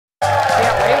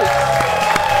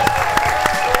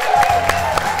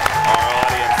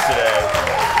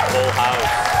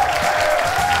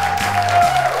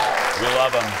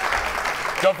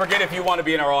forget, if you want to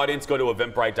be in our audience, go to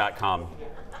eventbrite.com.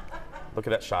 Look at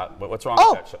that shot. What's wrong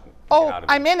with that shot?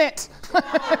 I'm in it.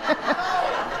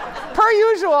 Per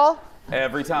usual.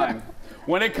 Every time.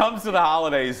 When it comes to the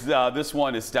holidays, this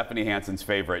one is Stephanie Hanson's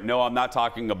favorite. No, I'm not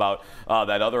talking about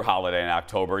that other holiday in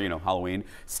October, you know, Halloween.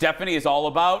 Stephanie is all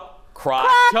about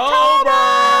Croctober!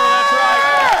 That's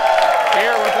right.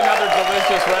 Here with another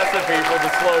delicious recipe for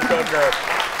the slow cooker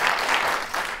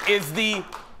is the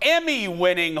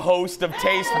Emmy-winning host of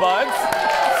Taste Buds,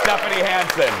 Stephanie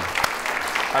Hanson.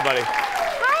 Hi, buddy.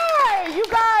 Hi, you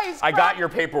guys. I got your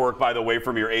paperwork, by the way,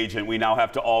 from your agent. We now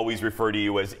have to always refer to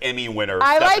you as Emmy winner,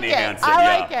 I Stephanie like it. Hanson.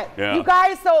 I like it. Yeah. You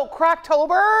guys, so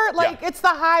Croctober, like it's the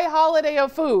high holiday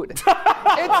of food. It's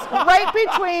right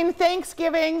between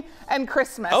Thanksgiving and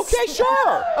Christmas. Okay,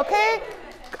 sure. Okay?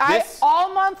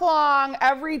 All month long,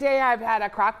 every day I've had a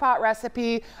crock pot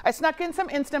recipe. I snuck in some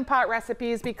Instant Pot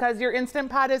recipes because your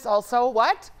Instant Pot is also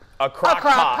what? A crock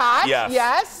pot. Yes.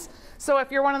 Yes. So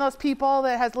if you're one of those people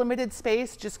that has limited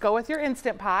space, just go with your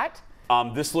Instant Pot.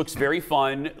 This looks very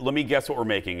fun. Let me guess what we're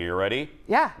making. Are you ready?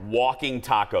 Yeah. Walking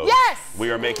tacos. Yes! We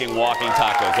are making walking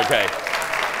tacos. Okay.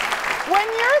 When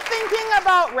you're thinking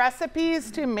about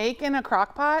recipes to make in a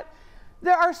crock pot,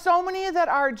 there are so many that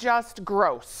are just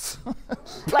gross.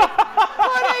 Like,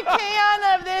 put a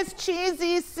can of this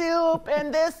cheesy soup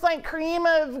and this like cream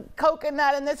of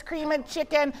coconut and this cream of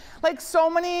chicken, like so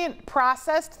many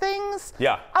processed things.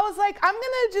 Yeah. I was like, I'm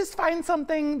gonna just find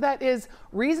something that is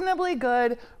reasonably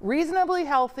good, reasonably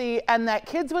healthy, and that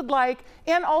kids would like.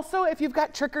 And also, if you've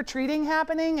got trick-or-treating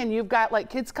happening and you've got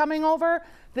like kids coming over,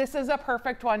 this is a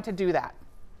perfect one to do that.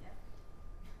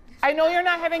 I know you're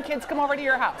not having kids come over to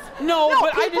your house. No,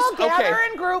 but I just gather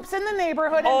in groups in the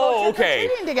neighborhood and go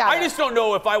trick-or-treating together. I just don't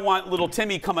know if I want little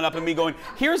Timmy coming up and me going,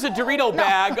 here's a Dorito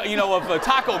bag, you know, of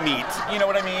taco meat. You know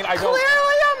what I mean? Clearly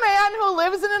a man who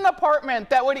lives in an apartment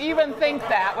that would even think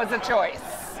that was a choice.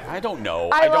 I don't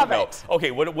know. I don't know. Okay,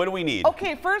 what do we need?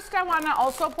 Okay, first I want to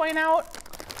also point out,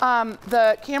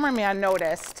 the cameraman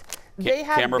noticed they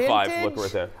have Camera vintage, 5, look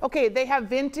right there. Okay, they have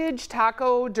vintage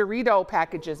taco Dorito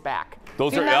packages back.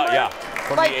 Those are,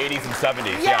 from like, the 80s and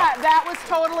 70s. Yeah, that was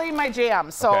totally my jam,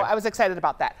 so I was excited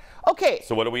about that. Okay.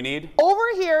 So what do we need? Over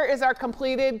here is our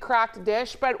completed crocked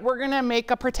dish, but we're gonna make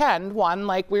a pretend one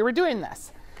like we were doing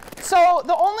this. So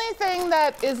the only thing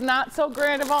that is not so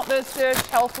great about this dish,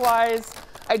 health-wise,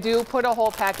 I do put a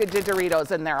whole package of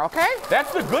Doritos in there, okay?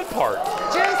 That's the good part.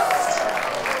 Just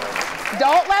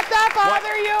don't let that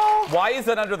bother you. Why is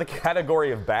that under the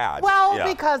category of bad? Well,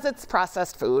 because it's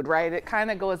processed food, right? It kind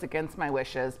of goes against my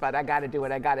wishes, but I gotta do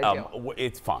what I gotta do.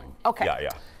 It's fine. Okay. Yeah.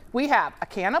 We have a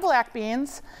can of black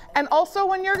beans, and also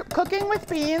when you're cooking with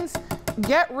beans,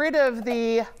 get rid of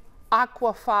the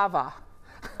aquafaba.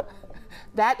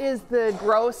 That is the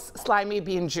gross, slimy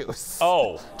bean juice.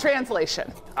 Oh.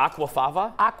 Translation.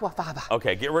 Aquafaba? Aquafaba.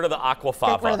 Okay, get rid of the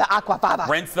aquafaba. Get rid of the aquafaba.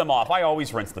 Rinse them off. I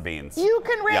always rinse the beans. You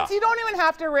can rinse. You don't even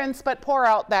have to rinse, but pour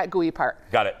out that gooey part.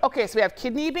 Got it. Okay, so we have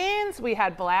kidney beans. We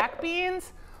had black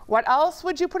beans. What else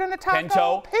would you put in a taco?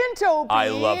 Pinto. Pinto beans. I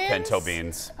love pinto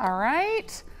beans. All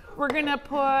right. We're gonna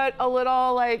put a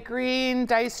little like green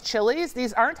diced chilies.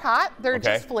 These aren't hot. They're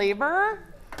just flavor.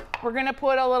 We're gonna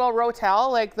put a little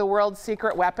Rotel, like the world's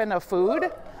secret weapon of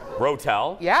food.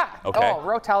 Rotel? Yeah. Okay. Oh,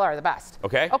 Rotel are the best.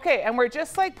 Okay. Okay, and we're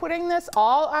just like putting this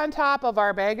all on top of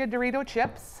our bag of Dorito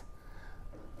chips.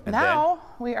 And now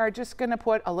we are just gonna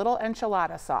put a little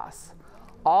enchilada sauce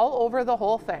all over the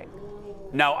whole thing.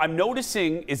 Now I'm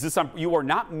noticing, you are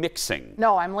not mixing.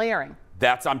 No, I'm layering.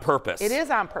 That's on purpose. It is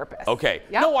on purpose. Okay.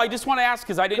 Yep. No, I just want to ask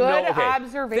because I didn't know. Good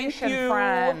observation,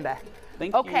 friend.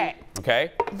 Thank you.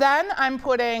 Okay. Then I'm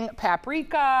putting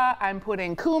paprika, I'm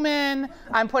putting cumin,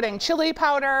 I'm putting chili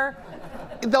powder.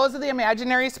 Those are the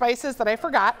imaginary spices that I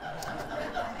forgot.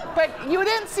 But you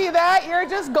didn't see that, you're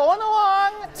just going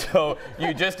along. So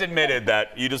you just admitted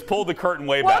that. You just pulled the curtain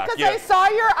way back. Well, because I saw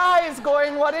your eyes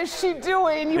going, what is she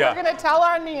doing? You were gonna tell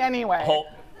on me anyway.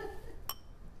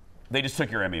 They just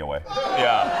took your Emmy away.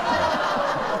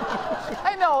 Yeah.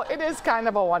 I know, it is kind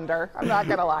of a wonder. I'm not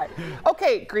gonna lie.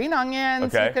 Okay, green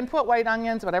onions. You can put white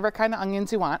onions, whatever kind of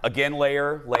onions you want. Again,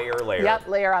 layer. Yep,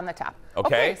 layer on the top.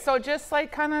 Okay. So just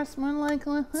like kind of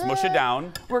smush it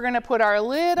down. We're gonna put our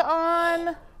lid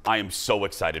on. I am so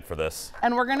excited for this.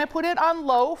 And we're gonna put it on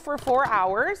low for 4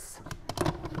 hours.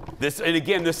 And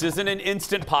again, this isn't an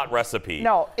Instant Pot recipe.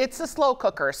 No, it's a slow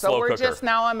cooker. So we're just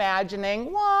now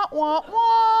imagining, wah, wah,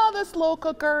 wah, the slow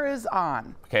cooker is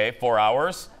on. Okay, 4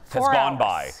 hours has gone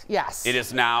by. Yes. It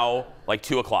is now like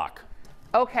 2 o'clock.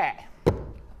 Okay.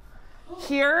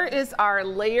 Here is our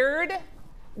layered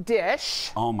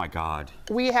dish. Oh my God.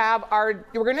 We're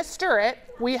gonna stir it.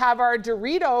 We have our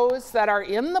Doritos that are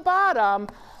in the bottom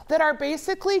that are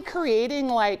basically creating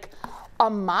like a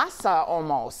masa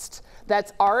almost.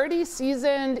 That's already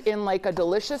seasoned in like a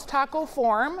delicious taco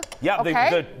form. Yeah, okay?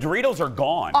 the Doritos are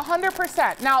gone.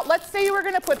 100%. Now, let's say you were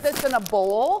gonna put this in a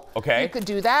bowl. Okay. You could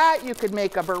do that. You could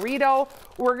make a burrito.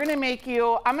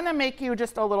 I'm gonna make you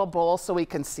just a little bowl so we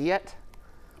can see it.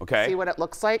 Okay. See what it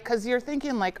looks like, because you're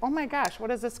thinking like, oh my gosh,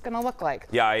 what is this gonna look like?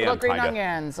 Yeah, I am, little green kinda.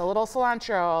 onions, a little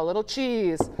cilantro, a little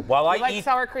cheese. While I like eat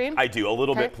sour cream? I do, a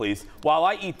little Okay. bit, please. While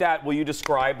I eat that, will you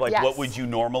describe like Yes. what would you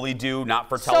normally do, not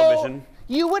for television? So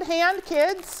you would hand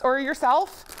kids or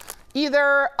yourself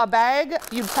either a bag,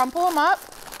 you'd crumple them up,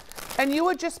 and you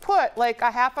would just put like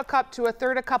a half a cup to a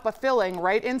third a cup of filling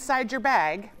right inside your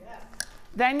bag.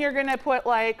 Then you're gonna put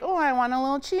like, oh, I want a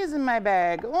little cheese in my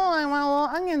bag. Oh, I want a little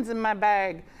onions in my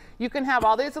bag. You can have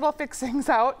all these little fixings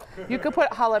out. You could put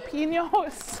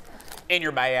jalapenos In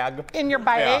your bag. in your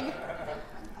bag. Yeah.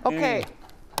 Okay.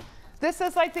 This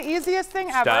is like the easiest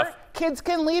thing ever. Stuff. Kids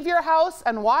can leave your house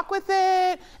and walk with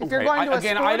it. If you're Okay, going to a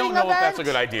again, sporting I don't know event, if that's a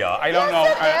good idea. I don't Yes, know.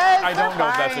 it is. I don't know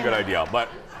if They're that's a good fine. idea, but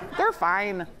they're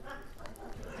fine.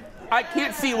 I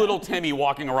can't see little Timmy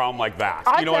walking around like that.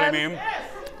 I've You know what I been. mean?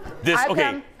 This I've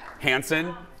okay, been.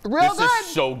 Hanson. Real this good. is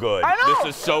so good. I know.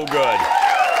 This is so good.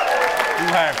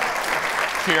 Okay.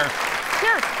 Cheers.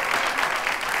 Cheers.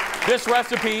 This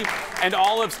recipe and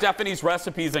all of Stephanie's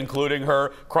recipes, including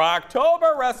her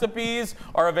Croctober recipes,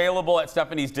 are available at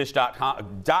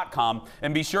stephaniesdish.com.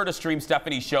 And be sure to stream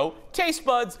Stephanie's show, Taste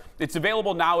Buds. It's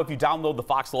available now if you download the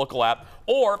Fox Local app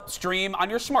or stream on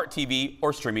your smart TV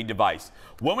or streaming device.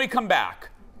 When we come back,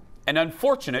 an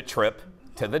unfortunate trip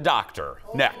to the doctor.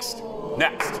 Next.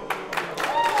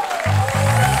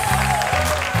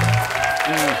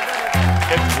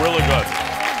 It's really good.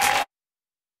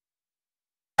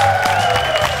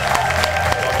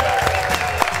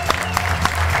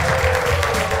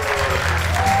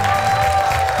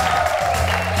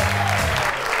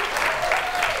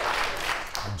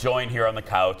 Joined here on the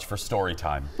couch for story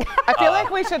time. I feel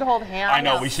like we should hold hands. I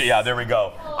know we should. Yeah, there we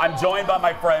go. I'm joined by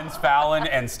my friends Fallon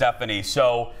and Stephanie.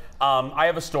 So I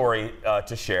have a story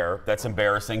to share that's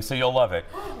embarrassing, so you'll love it.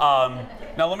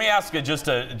 Now let me ask you,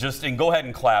 and go ahead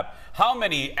and clap. How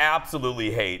many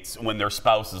absolutely hates when their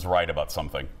spouse is right about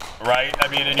something? Right? I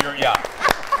mean,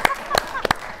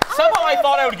 somehow I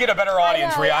thought I would get a better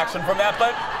audience reaction from that,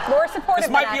 but More supportive.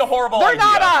 this might be a horrible They're idea.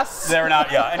 not us. They're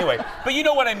not, yeah. Anyway, but you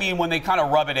know what I mean when they kind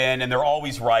of rub it in and they're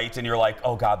always right and you're like,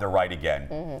 oh God, they're right again.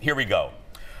 Mm-hmm. Here we go.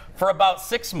 For about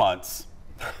 6 months,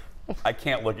 I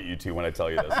can't look at you two when I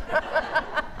tell you this.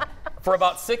 For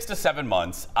about 6 to 7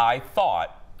 months, I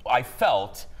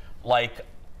felt like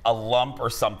a lump or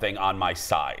something on my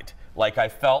side. Like I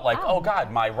felt like, oh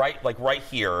God, my right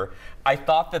here, I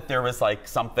thought that there was like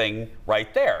something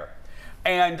right there.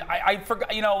 And I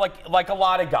forgot, you know, like a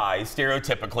lot of guys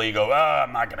stereotypically go, oh,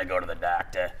 I'm not gonna go to the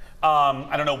doctor.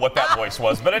 I don't know what that voice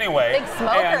was, but anyway. Big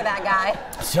smoker, that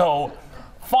guy. So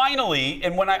finally,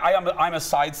 and when I'm a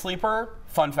side sleeper,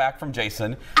 fun fact from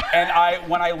Jason, and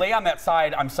when I lay on that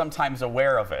side, I'm sometimes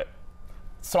aware of it.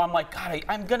 So I'm like, God,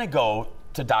 I'm gonna go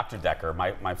to Dr. Decker,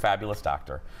 my fabulous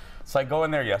doctor. So I go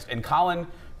in there, yes, and Colin,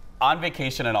 on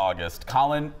vacation in August,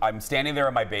 I'm standing there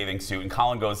in my bathing suit, and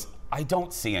Colin goes, I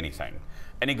don't see anything.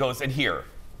 And he goes, and here,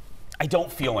 I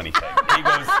don't feel anything. And he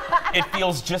goes, it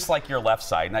feels just like your left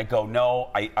side. And I go,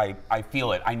 no, I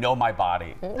feel it. I know my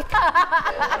body.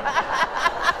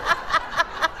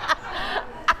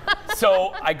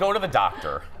 So I go to the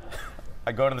doctor.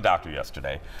 I go to the doctor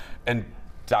yesterday, and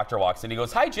doctor walks in. He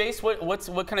goes, hi, Jace,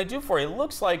 what can I do for you? It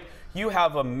looks like you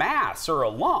have a mass or a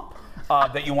lump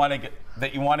that you want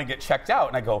to get checked out.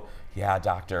 And I go, yeah,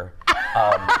 doctor.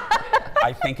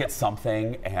 I think it's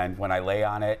something, and when I lay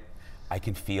on it, I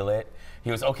can feel it. He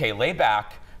goes, okay, lay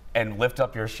back and lift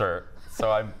up your shirt.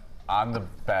 So I'm on the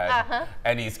bed,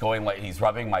 and he's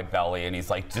rubbing my belly, and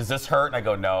he's like, does this hurt? And I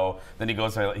go, no. Then he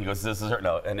goes, does this hurt?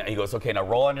 No. And he goes, okay, now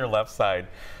roll on your left side.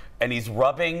 And he's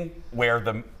rubbing where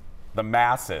the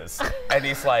mass is. And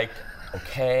he's like,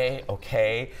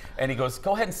 okay. And he goes,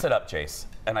 go ahead and sit up, Jace.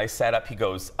 And I sat up. He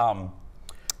goes,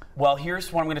 well,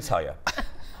 here's what I'm going to tell you.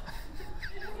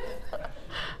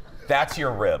 That's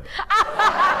your rib.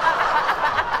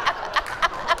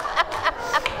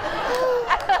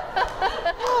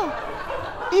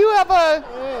 You have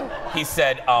a... He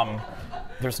said,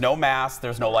 there's no mass,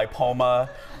 there's no lipoma,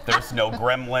 there's no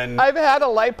gremlin. I've had a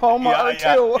lipoma or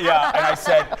two. Yeah, and I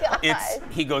said,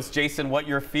 he goes, Jason, what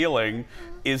you're feeling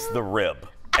is the rib.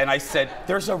 And I said,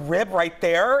 there's a rib right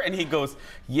there? And he goes,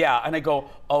 yeah. And I go,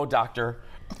 oh, doctor.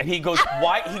 And he goes,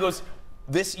 why? He goes,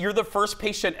 you're the first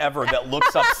patient ever that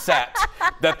looks upset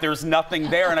that there's nothing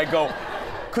there. And I go,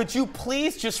 could you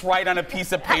please just write on a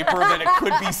piece of paper that it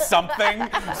could be something?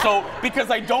 So,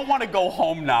 because I don't want to go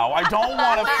home now. I don't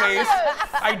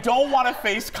want to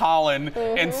face Colin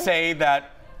and say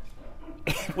that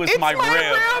it was my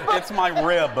rib. It's my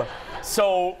rib.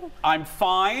 So I'm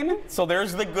fine. So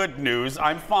there's the good news.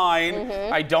 I'm fine.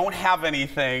 I don't have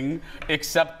anything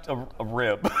except a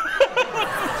rib.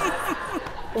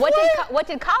 What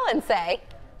did Colin say?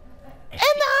 And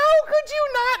how could you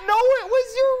not know it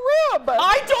was your rib?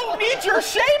 I don't need your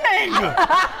shaming.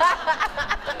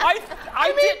 I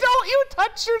mean, don't you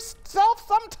touch yourself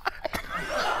sometimes?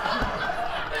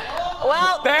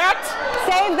 Well,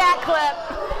 save that clip.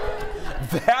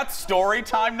 That's story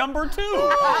time number 2.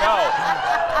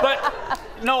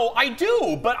 No, I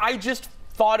do, but I just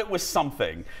thought it was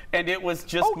something, and it was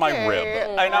just my rib,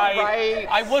 and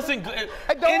I wasn't.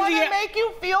 I don't want to make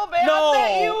you feel bad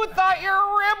that you thought your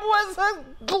rib was a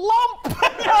lump.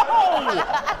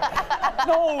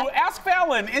 No, ask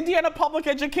Fallon. Indiana Public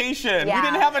Education. Yeah. We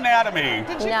didn't have anatomy.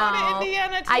 Did you go to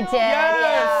Indiana too? I did.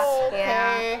 Yes.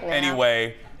 Yeah.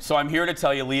 Anyway, so I'm here to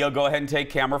tell you, Leo, go ahead and take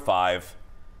camera 5.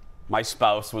 My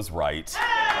spouse was right.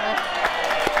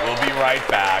 We'll be right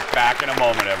back. Back in a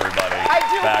moment, everybody. I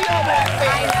do back feel in a moment.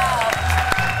 I know.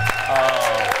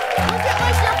 Was it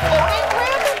like you're floating